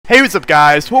Hey, what's up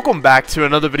guys? Welcome back to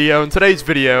another video. In today's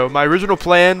video, my original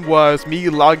plan was me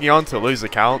logging on to Lily's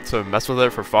account to mess with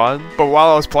it for fun. But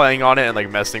while I was playing on it and like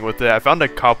messing with it, I found a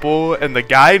couple and the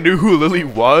guy knew who Lily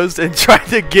was and tried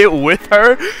to get with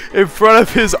her in front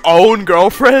of his own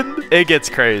girlfriend. It gets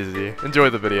crazy. Enjoy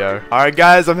the video. Alright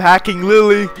guys, I'm hacking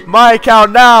Lily. My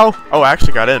account now. Oh, I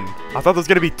actually got in. I thought this was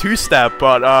gonna be two-step,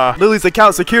 but Lily's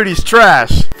account security is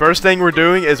trash. First thing we're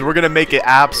doing is we're gonna make an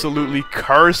absolutely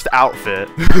cursed outfit.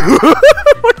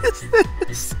 What is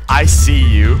this? I see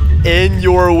you in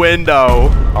your window.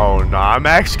 Oh no, I'm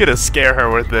actually gonna scare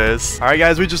her with this. Alright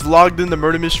guys, we just logged into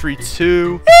Murder Mystery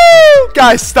 2. Ew!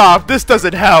 Guys, stop. This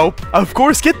doesn't help. Of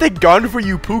course, get the gun for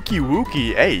you, Pookie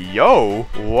Wookie. Hey, yo.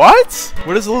 What?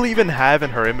 What does Lily even have in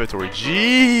her inventory?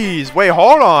 Jeez. Wait,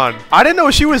 hold on. I didn't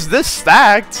know she was this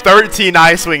stacked. 13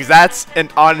 ice wings. That's an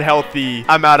unhealthy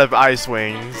amount of ice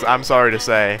wings. I'm sorry to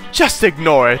say. Just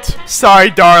ignore it.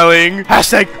 Sorry, darling.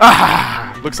 Hashtag,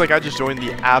 Looks like I just joined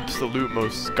the absolute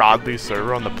most godly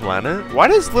server on the planet. Why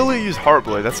does Lily use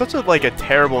Heartblade? That's such a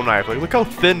terrible knife. Like, look how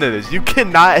thin it is. You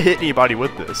cannot hit anybody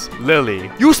with this.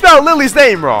 Lily. You spelled Lily's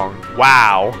name wrong.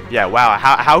 Wow. Yeah, wow.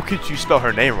 How could you spell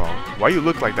her name wrong? Why you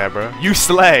look like that, bro? You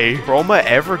slay. Chroma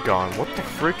Evergone. What the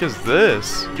frick is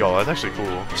this? Yo, that's actually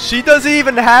cool. She doesn't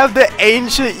even have the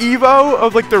ancient Evo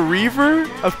of like the Reaver.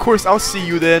 Of course, I'll see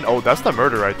you then. Oh, that's the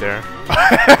murder right there.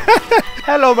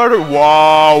 Hello, murder.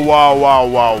 Whoa, whoa, whoa,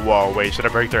 whoa, whoa. Wait, should I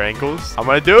break their ankles? I'm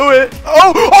gonna do it.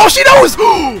 Oh, she knows.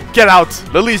 Get out.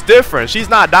 Lily's different. She's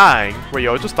not dying. Wait,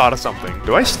 yo, I just thought of something.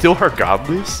 Do I steal her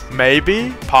godlies?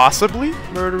 Maybe. Possibly.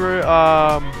 Murderer.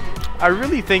 I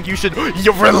really think you should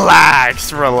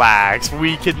relax.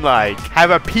 We can like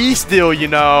have a peace deal, you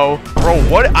know. Bro,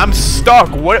 what? I'm stuck.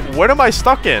 What am I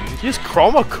stuck in? You just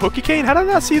chroma cookie cane? How did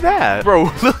I not see that?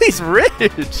 Bro, Lily's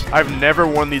rich. I've never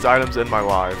won these items in my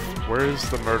life. Where's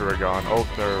the murderer gone? Oh,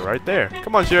 they're right there.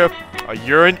 Come on, Sheriff. Oh,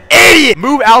 you're an idiot.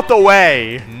 Move out the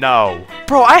way. No.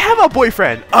 Bro, I have a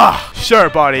boyfriend. Ugh. Sure,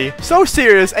 buddy. So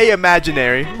serious,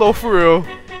 imaginary. Low for real.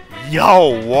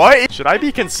 Yo, what? Should I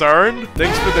be concerned?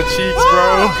 Thanks for the cheeks,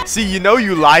 bro. See, you know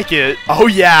you like it. Oh,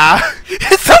 yeah.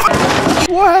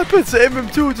 What happened to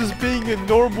MM2 just being a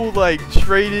normal, like,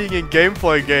 trading and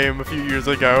gameplay game a few years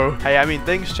ago? Hey, I mean,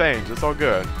 things change. It's all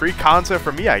good. Free content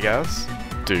for me, I guess.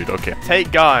 Dude, okay.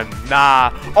 Take gun.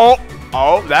 Nah. Oh,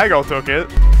 that girl took it.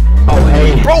 Oh,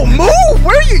 hey. Bro, move!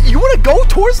 Where are you? You want to go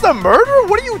towards the murderer?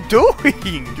 What are you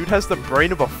doing? Dude has the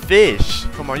brain of a fish.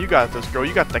 Come on, you got this, girl.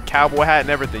 You got the cowboy hat and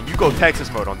everything. You go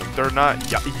Texas mode on them. They're not.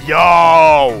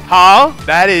 Yo! Huh?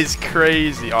 That is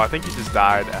crazy. Oh, I think you just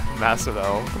died. Massive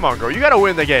L. Come on, girl. You got to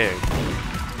win the game.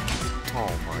 Oh,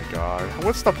 my God.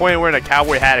 What's the point of wearing a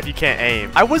cowboy hat if you can't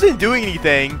aim? I wasn't doing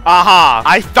anything.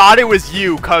 I thought it was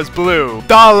you, cuz blue.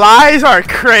 The lies are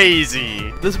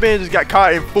crazy. This man just got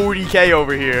caught in 40K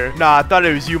over here. Nah, I thought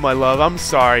it was you, my love. I'm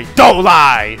sorry. Don't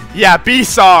lie. Yeah, be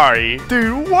sorry.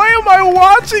 Dude, why am I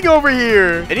watching over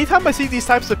here? Anytime I see these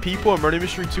types of people in Murder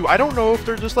Mystery 2, I don't know if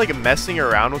they're just like messing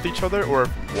around with each other or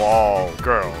if, whoa,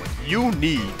 girl. You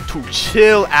need to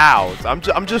chill out.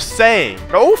 I'm just saying.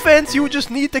 No offense, you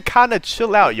just need to kind of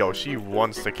chill out. Yo, she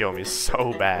wants to kill me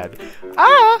so bad.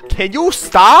 Can you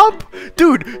stop?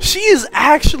 Dude, she is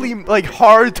actually like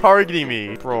hard targeting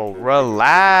me. Bro,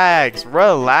 relax.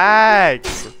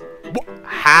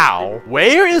 How?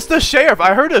 Where is the sheriff?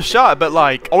 I heard a shot, but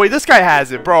like, oh wait, this guy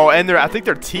has it, bro. And I think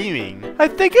they're teaming. I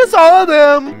think it's all of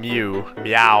them. Mew,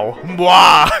 meow,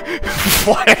 mwah.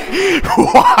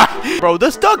 What? Bro,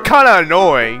 this duck kind of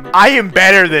annoying. I am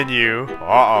better than you.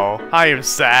 Uh-oh, I am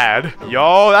sad.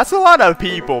 Yo, that's a lot of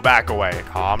people. Back away.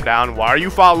 Calm down. Why are you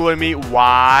following me?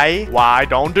 Why?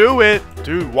 Don't do it.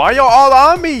 Dude, why y'all all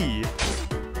on me?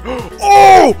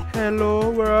 Oh! Hello,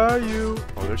 where are you?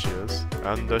 Oh, there she is.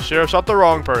 And the sheriff shot the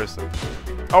wrong person.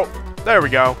 Oh, there we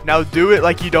go. Now do it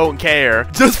like you don't care.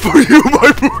 Just for you,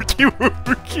 my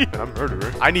Pookie. I'm a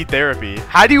murderer. I need therapy.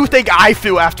 How do you think I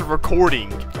feel after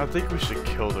recording? I think we should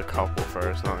kill the couple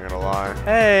first, not gonna lie.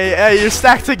 Hey, you're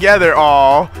stacked together.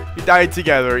 Aw, you died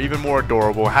together. Even more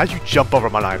adorable. How'd you jump over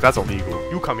my knife? That's illegal.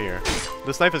 You come here.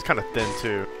 This knife is kind of thin,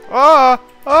 too. Oh,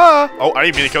 I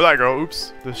didn't mean to kill that girl.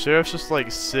 Oops. The sheriff's just,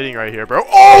 like, sitting right here, bro.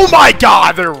 Oh, my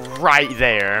God. They're right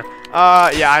there.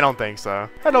 Yeah, I don't think so.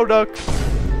 Hello, duck.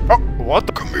 Oh, what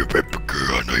the? Come here, baby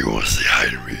girl. I know you want to say hi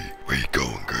to me. Where you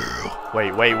going, girl?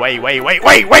 Wait,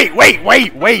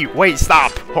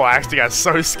 stop. Oh, I actually got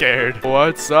so scared.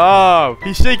 What's up?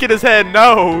 He's shaking his head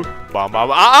no. Bomb, bomb.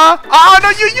 No,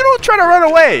 you don't try to run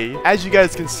away. As you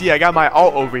guys can see, I got my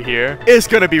ult over here. It's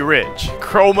gonna be rich.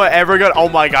 Chroma ever gonna, oh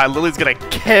my god, Lily's gonna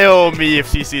kill me if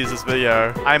she sees this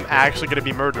video. I'm actually gonna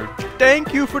be murdered.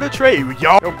 Thank you for the trade,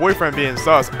 yo. Your boyfriend being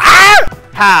sus. Ah!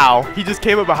 How? He just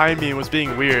came up behind me and was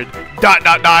being weird. ...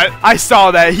 I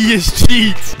saw that. He is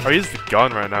cheat. Oh, he has the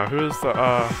gun right now. Who is the,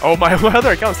 oh, my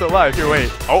other account's still alive. Here,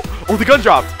 wait. Oh, the gun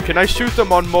dropped. Can I shoot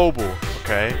them on mobile?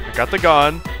 Okay, I got the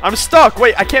gun. I'm stuck.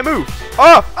 Wait, I can't move.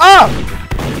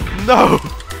 No.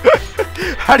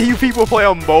 How do you people play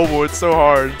on mobile? It's so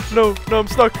hard. No, I'm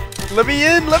stuck. Let me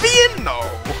in.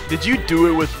 No. Did you do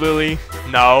it with Lily?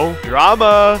 No.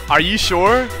 Drama. Are you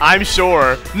sure? I'm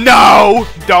sure. No.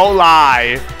 Don't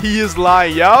lie. He is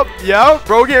lying. Yup.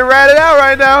 Bro, get ratted out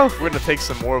right now. We're gonna take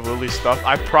some more of Lily's stuff.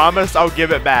 I promise I'll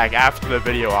give it back after the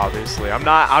video, obviously. I'm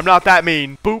not that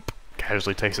mean. Boop.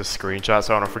 Casually takes a screenshot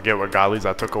so I don't forget what godlies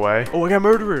I took away. Oh, I got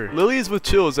murderer. Lily is with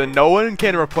Chillz and no one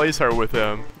can replace her with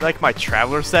him. Like my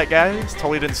traveler set, guys.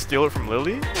 Totally didn't steal it from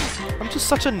Lily. I'm just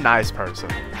such a nice person.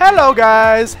 Hello,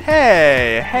 guys.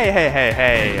 Hey.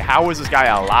 How is this guy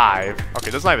alive?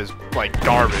 Okay, this knife is like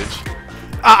garbage.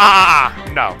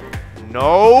 No.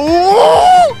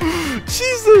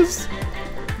 Jesus.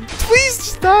 Please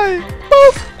just die.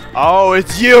 Boop. Oh,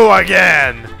 it's you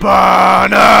again.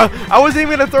 Bana. I wasn't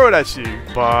even gonna throw it at you.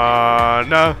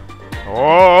 Bana.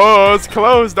 Oh, it's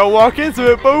close. Don't walk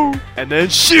into it. Boom. And then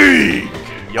she.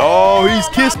 Yo, he's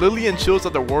kissed. Lily and Chillz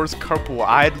are the worst couple.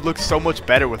 I'd look so much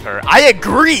better with her. I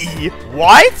agree.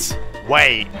 What?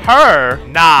 Wait, her?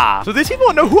 Nah. So these people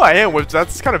don't know who I am, which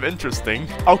that's kind of interesting.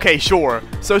 Okay, sure.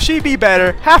 So she'd be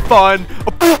better. Have fun.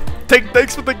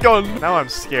 Thanks for the gun. Now I'm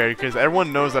scared because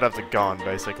everyone knows that I have the gun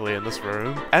basically in this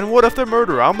room. And what if they're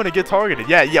murderer? I'm gonna get targeted.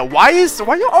 Yeah. Why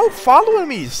you all following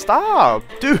me? Stop,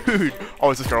 dude. Oh,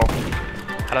 it's this girl.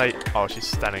 How did I? Oh, she's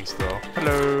standing still.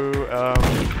 Hello.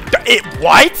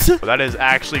 What? That is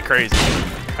actually crazy.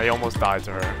 I almost died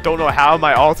to her. Don't know how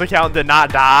my alt account did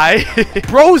not die.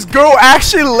 Bro's girl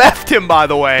actually left him, by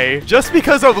the way, just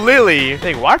because of Lily.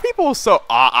 Dang, why are people so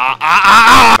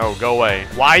No, go away.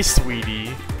 Why,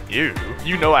 sweetie? Ew.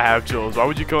 You know I have Chillz. Why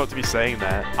would you come up to me saying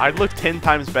that? I'd look 10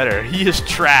 times better. He is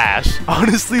trash.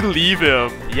 Honestly, leave him.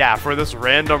 Yeah, for this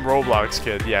random Roblox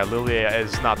kid. Yeah, Lily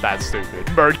is not that stupid.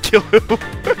 Bird, kill him.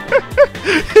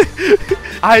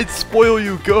 I'd spoil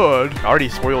you good. I already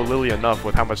spoiled Lily enough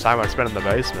with how much time I spent in the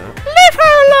basement. Leave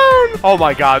her alone. Oh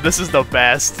my god, this is the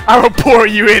best. I report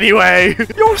you anyway.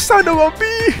 Your son of a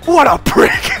bee. What a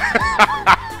prick.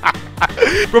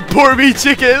 Report me,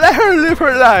 chicken. Let her live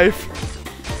her life.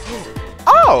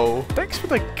 Oh, thanks for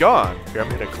the gun. Here, I'm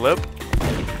gonna hit a clip.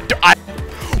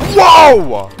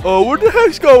 Whoa! Oh, what the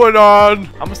heck's going on?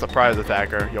 I'm a surprise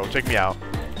attacker. Yo, check me out.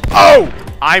 Oh!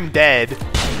 I'm dead.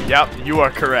 Yep, you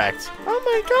are correct. Oh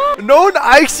my god. No one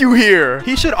likes you here.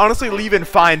 He should honestly leave and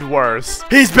find worse.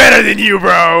 He's better than you,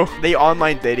 bro. They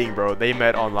online dating, bro. They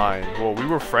met online. Well, we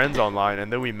were friends online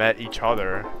and then we met each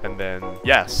other. And then,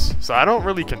 yes. So I don't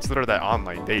really consider that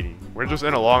online dating. We're just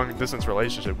in a long distance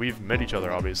relationship. We've met each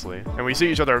other, obviously. And we see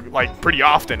each other, like, pretty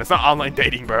often. It's not online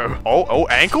dating, bro. Oh,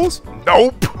 ankles?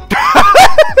 Nope.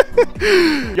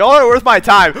 Y'all are worth my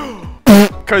time.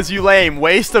 Cause you lame.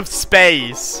 Waste of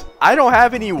space. I don't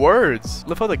have any words.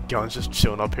 Look how the gun's just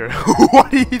chilling up here. Why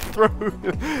did he throw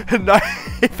a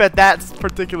knife at that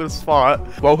particular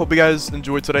spot? Well, hope you guys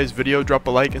enjoyed today's video. Drop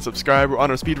a like and subscribe. We're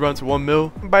on our speed run to 1 mil.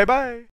 Bye bye.